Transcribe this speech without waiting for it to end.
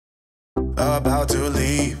about to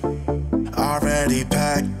leave, already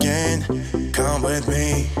packing. Come with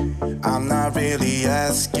me, I'm not really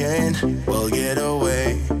asking. We'll get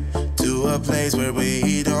away to a place where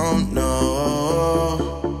we don't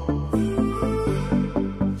know.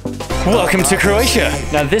 Welcome to Croatia!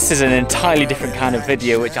 Now this is an entirely different kind of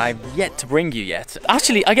video which I've yet to bring you yet.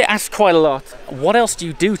 Actually, I get asked quite a lot, what else do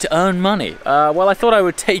you do to earn money? Well, I thought I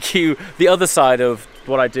would take you the other side of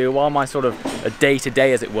what I do. While my sort of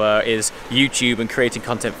day-to-day, as it were, is YouTube and creating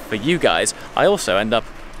content for you guys, I also end up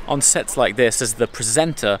on sets like this as the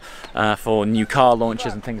presenter for new car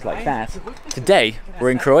launches and things like that. Today, we're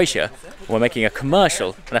in Croatia. We're making a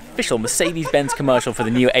commercial, an official Mercedes-Benz commercial for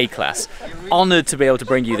the new A-Class. Honored to be able to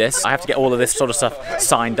bring you this. I have to get all of this sort of stuff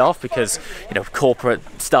signed off because, you know, corporate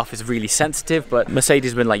stuff is really sensitive, but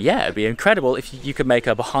Mercedes has been like, yeah, it'd be incredible if you could make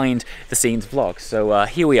a behind-the-scenes vlog. So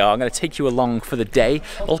here we are. I'm going to take you along for the day.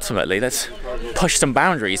 Ultimately, let's push some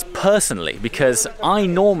boundaries personally, because I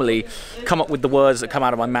normally come up with the words that come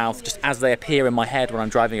out of my mouth just as they appear in my head when I'm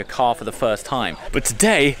driving a car for the first time. But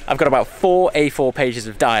today, I've got about 4 A4 pages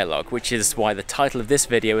of dialogue, which is why the title of this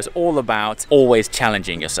video is all about always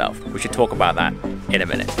challenging yourself. We should talk about that in a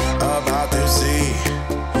minute. About to see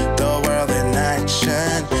the world in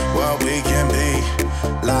action, what we can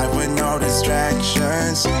be, life with no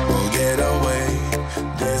distractions. We'll get away,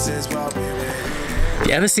 this is what we really.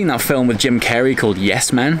 You ever seen that film with Jim Carrey called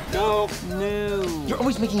Yes Man? No. You're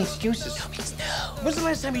always making excuses. No. When's the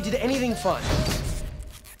last time you did anything fun?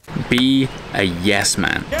 Be a yes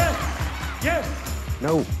man. Yes.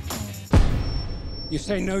 No. You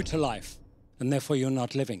say no to life, and therefore you're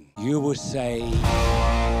not living. You will say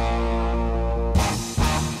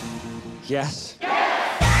yes.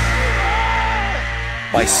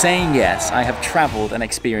 By saying yes, I have traveled and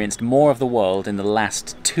experienced more of the world in the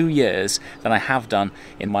last 2 years than I have done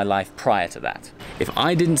in my life prior to that. If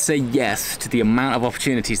I didn't say yes to the amount of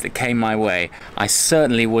opportunities that came my way, I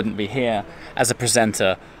certainly wouldn't be here as a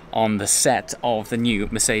presenter on the set of the new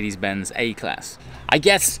Mercedes-Benz A-Class. I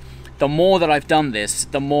guess the more that I've done this,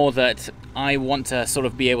 the more that I want to sort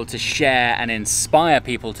of be able to share and inspire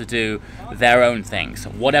people to do their own things,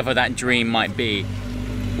 whatever that dream might be.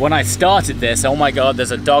 When I started this, oh my God,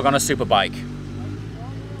 there's a dog on a superbike.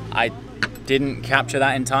 I didn't capture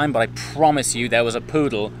that in time, but I promise you there was a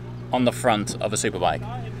poodle on the front of a superbike.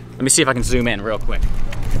 Let me see if I can zoom in real quick.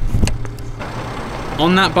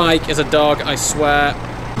 On that bike is a dog, I swear.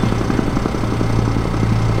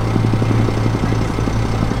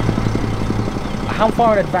 How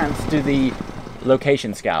far in advance do the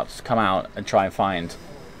location scouts come out and try and find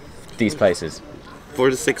these places? 4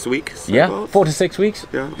 to 6 weeks. Yeah, about. 4 to 6 weeks.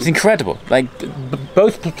 Yeah, it's incredible. Like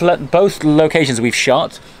both locations we've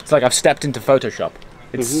shot, it's like I've stepped into Photoshop.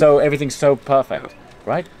 It's so everything's so perfect,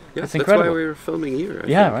 right? Yeah, it's that's incredible. why we were filming here. I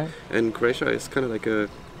Yeah, think. right. And Croatia is kind of like a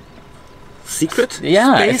secret space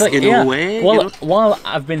it's like, in a way. Well, you know? while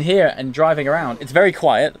I've been here and driving around, it's very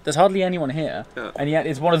quiet. There's hardly anyone here, and yet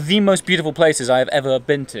it's one of the most beautiful places I have ever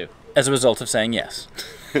been to. As a result of saying yes.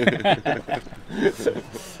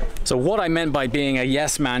 So what I meant by being a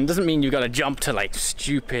yes man doesn't mean you've got to jump to like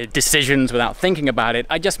stupid decisions without thinking about it.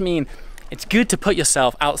 I just mean it's good to put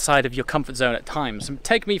yourself outside of your comfort zone at times.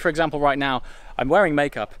 Take me, for example, right now, I'm wearing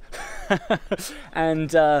makeup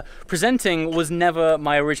and presenting was never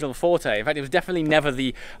my original forte. In fact, it was definitely never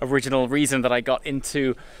the original reason that I got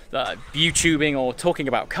into YouTubing or talking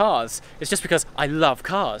about cars. It's just because I love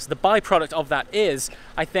cars. The byproduct of that is,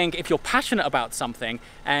 I think, if you're passionate about something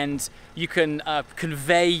and you can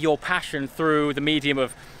convey your passion through the medium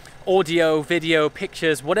of audio, video,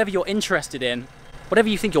 pictures, whatever you're interested in, whatever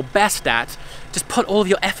you think you're best at, just put all of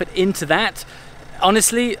your effort into that.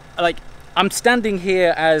 Honestly, like, I'm standing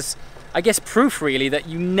here as, I guess, proof really that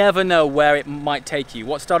you never know where it might take you.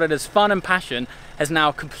 What started as fun and passion has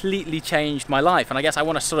now completely changed my life. And I guess I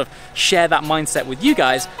want to sort of share that mindset with you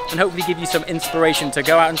guys and hopefully give you some inspiration to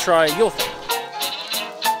go out and try your thing.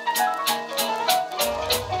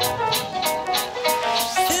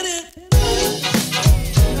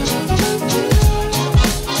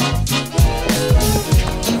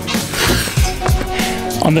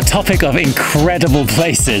 On the topic of incredible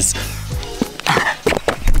places,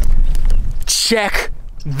 check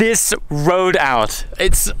this road out.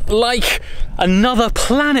 It's like another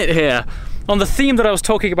planet here. On the theme that I was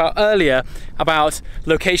talking about earlier, about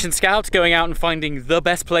location scouts going out and finding the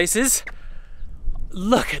best places,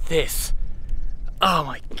 look at this. Oh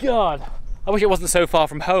my God. I wish it wasn't so far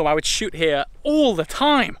from home. I would shoot here all the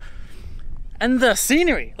time. And the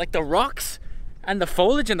scenery, like the rocks and the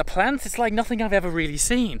foliage and the plants, it's like nothing I've ever really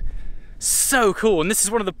seen. so cool. And this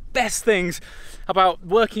is one of the best things about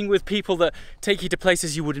working with people that take you to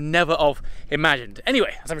places you would never have imagined.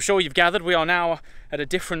 Anyway, as I'm sure you've gathered, we are now at a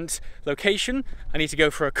different location. I need to go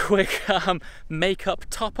for a quick makeup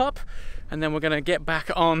top-up, and then we're gonna get back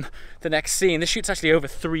on the next scene. This shoot's actually over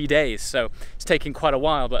 3 days, so it's taking quite a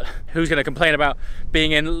while, but who's gonna complain about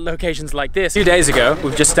being in locations like this? 2 days ago,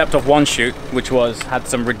 we've just stepped off one shoot, which had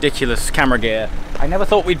some ridiculous camera gear. I never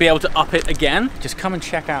thought we'd be able to up it again. Just come and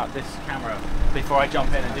check out this camera before I jump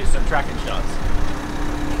in and do some tracking shots.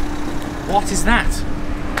 What is that?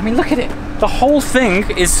 I mean, look at it. The whole thing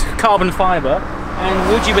is carbon fiber, and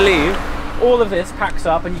would you believe, all of this packs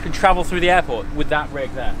up and you can travel through the airport with that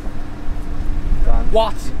rig there.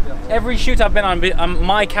 What? Every shoot I've been on,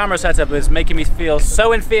 my camera setup is making me feel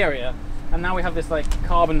so inferior, and now we have this like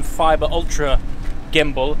carbon fiber ultra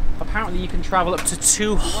gimbal. Apparently you can travel up to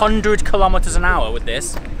 200 kilometers an hour with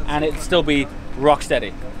this and it'd still be rock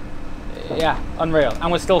steady. Yeah, unreal.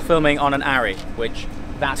 And we're still filming on an Arri, which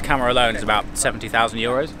that camera alone is about 70,000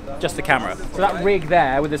 euros, just the camera. So that rig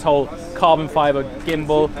there with this whole carbon fiber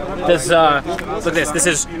gimbal, there's look at this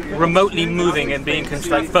is remotely moving and being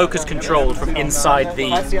like focus controlled from inside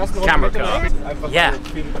the camera car. Yeah,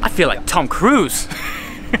 I feel like Tom Cruise.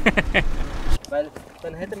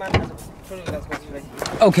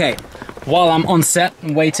 Okay, while I'm on set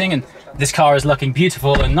and waiting and this car is looking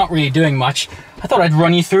beautiful and not really doing much, I thought I'd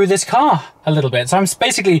run you through this car a little bit. So I'm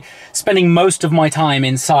basically spending most of my time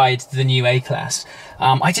inside the new A-Class.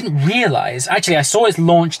 I didn't realize, actually I saw it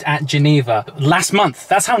launched at Geneva last month.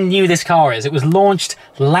 That's how new this car is. It was launched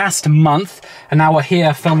last month and now we're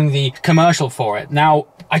here filming the commercial for it. Now,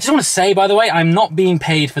 I just want to say, by the way, I'm not being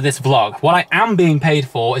paid for this vlog. What I am being paid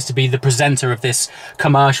for is to be the presenter of this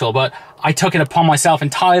commercial, but I took it upon myself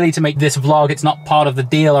entirely to make this vlog. It's not part of the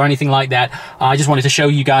deal or anything like that. I just wanted to show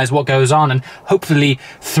you guys what goes on and hopefully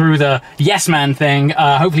through the yes man thing,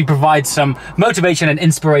 hopefully provide some motivation and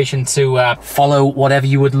inspiration to follow whatever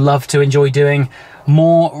you would love to enjoy doing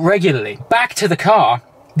more regularly. Back to the car.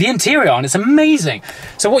 The interior on it's amazing.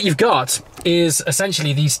 So what you've got is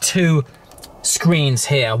essentially these two screens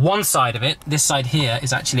here. One side of it, this side here,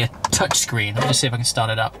 is actually a touch screen. Let me just see if I can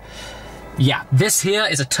start it up. Yeah, this here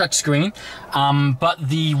is a touch screen, but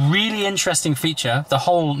the really interesting feature, the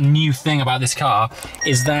whole new thing about this car,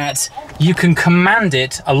 is that you can command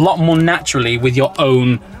it a lot more naturally with your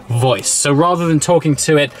own voice. So rather than talking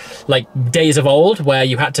to it like days of old, where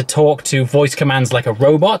you had to talk to voice commands like a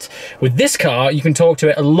robot, with this car, you can talk to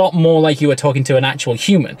it a lot more like you were talking to an actual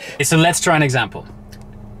human. So let's try an example.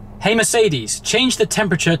 Hey Mercedes, change the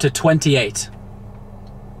temperature to 28.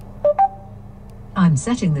 I'm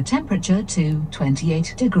setting the temperature to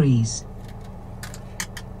 28 degrees.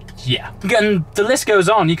 Yeah, and the list goes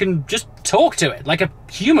on. You can just talk to it like a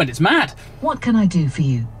human. It's mad. What can I do for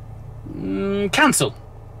you? Cancel.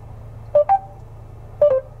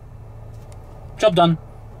 Job done.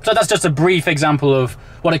 So that's just a brief example of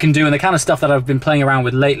what it can do and the kind of stuff that I've been playing around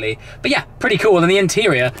with lately. But yeah, pretty cool. And the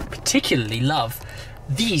interior, particularly love.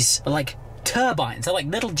 These are like turbines. They're like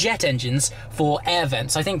little jet engines for air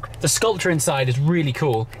vents. I think the sculpture inside is really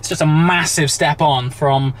cool. It's just a massive step on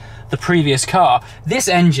from the previous car. This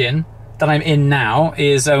engine that I'm in now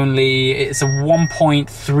is it's a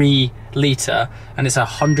 1.3 litre and it's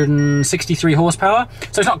 163 horsepower.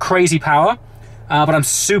 So it's not crazy power, but I'm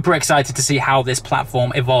super excited to see how this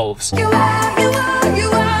platform evolves.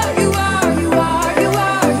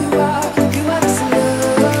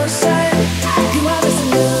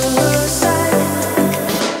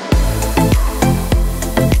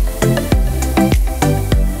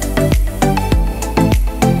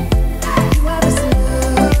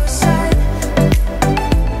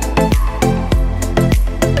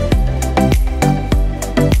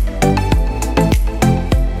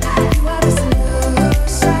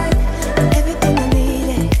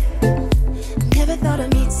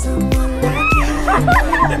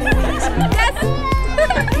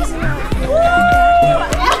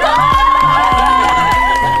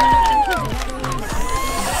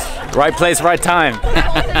 Right place, right time.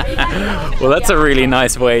 Well, that's a really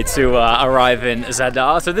nice way to arrive in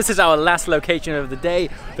Zadar. So this is our last location of the day,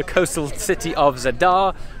 the coastal city of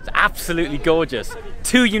Zadar. It's absolutely gorgeous.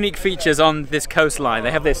 Two unique features on this coastline. They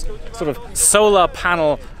have this sort of solar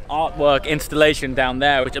panel artwork installation down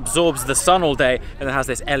there which absorbs the sun all day and then has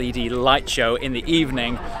this LED light show in the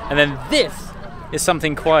evening. And then this is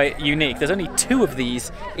something quite unique. There's only two of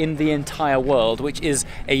these in the entire world, which is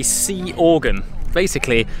a sea organ.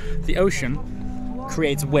 Basically, the ocean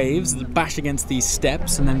creates waves that bash against these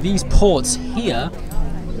steps, and then these ports here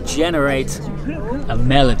generate a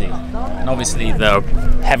melody. And obviously the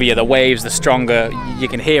heavier the waves, the stronger you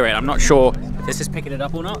can hear it. I'm not sure if this is picking it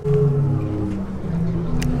up or not.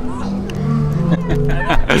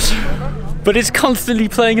 But it's constantly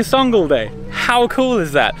playing a song all day. How cool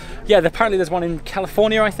is that? Yeah, apparently there's one in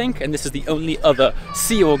California, I think, and this is the only other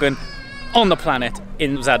sea organ on the planet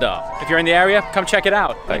in Zadar. If you're in the area, come check it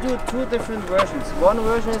out. We do two different versions. One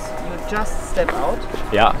version is you just step out.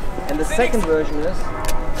 Yeah. And the second version is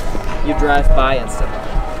you drive by and step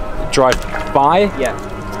out. Drive by?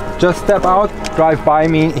 Yeah. Just step out, drive by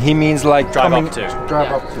he means like drive coming, up to.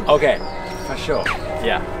 Drive up to. Okay, for sure.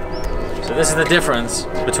 Yeah. So this is the difference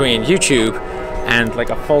between YouTube and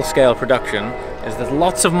like a full-scale production, is there's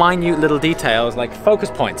lots of minute little details like focus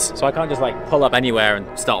points. So I can't just like pull up anywhere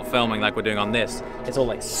and start filming like we're doing on this. It's all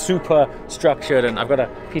like super structured, and I've got a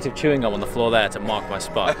piece of chewing gum on the floor there to mark my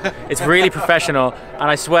spot. It's really professional, and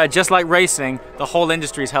I swear, just like racing, the whole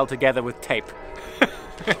industry is held together with tape.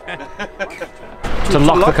 to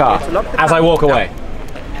lock the car as I walk away.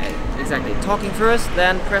 Exactly. Talking first,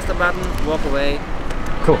 then press the button, walk away.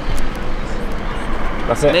 Cool.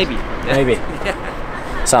 That's it. Maybe. Maybe.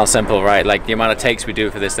 Sounds simple, right? Like the amount of takes we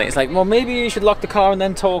do for this thing. It's like, well, maybe you should lock the car and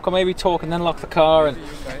then talk, or maybe talk and then lock the car. And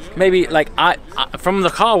maybe, like, I from the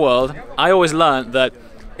car world, I always learned that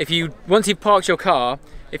once you've parked your car,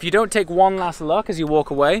 if you don't take one last look as you walk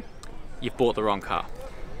away, you've bought the wrong car.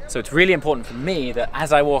 So it's really important for me that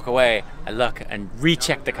as I walk away, I look and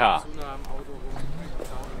recheck the car.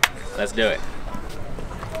 Let's do it.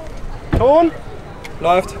 Ton.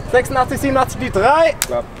 Läuft. 86, 87, die 3.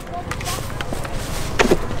 Klappt.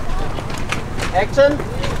 Action.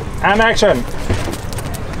 And action.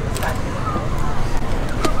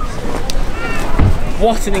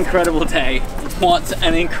 What an incredible day. What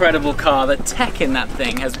an incredible car. The tech in that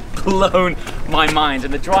thing has blown my mind,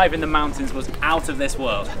 and the drive in the mountains was out of this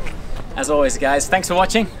world. As always, guys, thanks for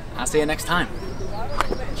watching. I'll see you next time.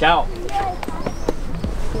 Ciao.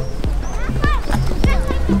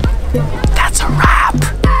 That's a wrap.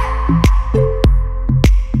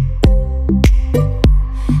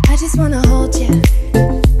 I just wanna hold you.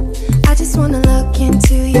 I just wanna look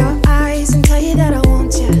into your eyes and tell you that I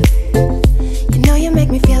want you. You know you make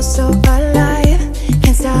me feel so alive.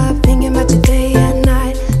 Can't stop thinking about you day and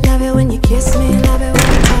night. Love it when you kiss me, love it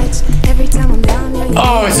when you touch. Every time I'm down there.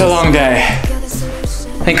 Oh, it's a long day.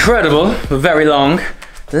 Incredible, but very long.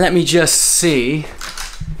 Let me just see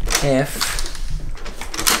if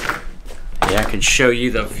I can show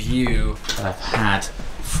you the view that I've had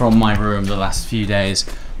from my room the last few days.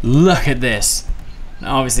 Look at this.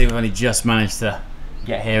 Now, obviously we've only just managed to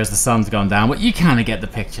get here as the sun's gone down, but you kind of get the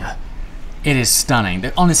picture. It is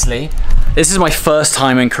stunning. Honestly, this is my first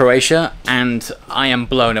time in Croatia and I am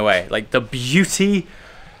blown away. Like the beauty,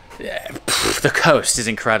 the coast is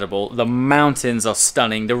incredible. The mountains are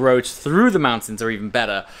stunning. The roads through the mountains are even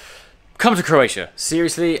better. Come to Croatia.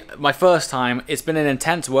 Seriously, my first time. It's been an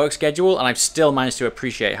intense work schedule and I've still managed to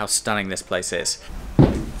appreciate how stunning this place is.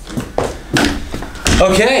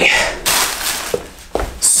 Okay,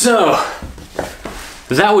 so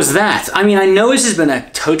that was that. I mean, I know this has been a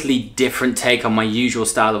totally different take on my usual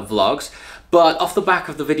style of vlogs, but off the back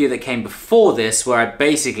of the video that came before this, where I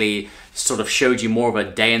basically sort of showed you more of a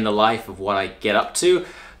day in the life of what I get up to,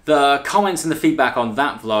 the comments and the feedback on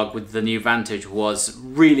that vlog with the new Vantage was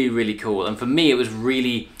really, really cool. And for me, it was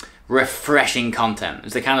really refreshing content.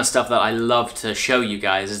 It's the kind of stuff that I love to show you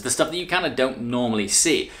guys. It's the stuff that you kind of don't normally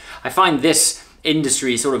see. I find this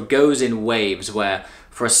industry sort of goes in waves where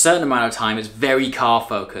for a certain amount of time it's very car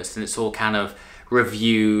focused and it's all kind of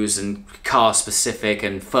reviews and car specific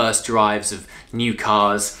and first drives of new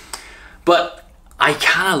cars. But I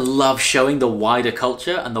kind of love showing the wider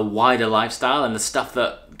culture and the wider lifestyle and the stuff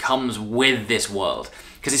that comes with this world,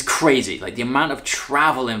 because it's crazy, like the amount of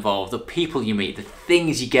travel involved, the people you meet, the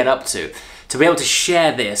things you get up to be able to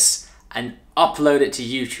share this and upload it to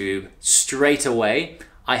YouTube straight away.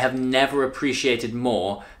 I have never appreciated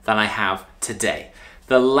more than I have today.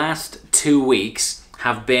 The last 2 weeks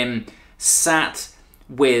have been sat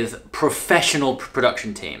with professional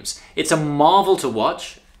production teams. It's a marvel to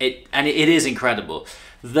watch, and it is incredible.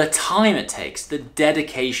 The time it takes, the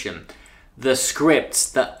dedication, the scripts,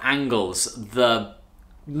 the angles, the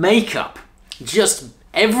makeup, just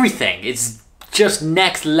everything. It's just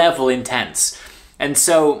next level intense. And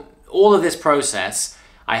so all of this process,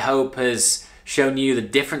 I hope, has shown you the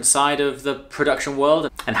different side of the production world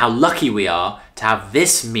and how lucky we are to have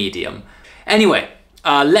this medium. Anyway,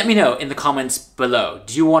 let me know in the comments below.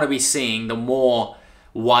 Do you want to be seeing the more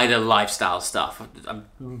wider lifestyle stuff?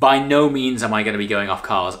 By no means am I going to be going off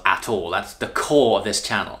cars at all. That's the core of this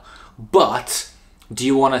channel. But Do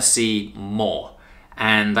you want to see more?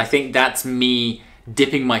 And I think that's me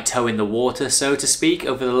dipping my toe in the water, so to speak,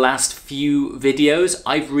 over the last few videos.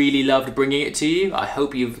 I've really loved bringing it to you. I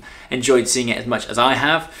hope you've enjoyed seeing it as much as I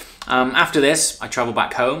have. After this, I travel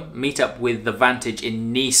back home, meet up with the Vantage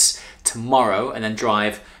in Nice tomorrow, and then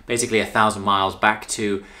drive basically 1,000 miles back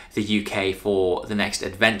to the UK for the next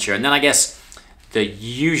adventure. And then I guess the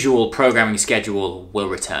usual programming schedule will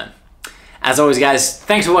return. As always, guys,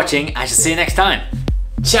 thanks for watching. I shall see you next time.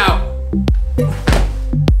 Ciao!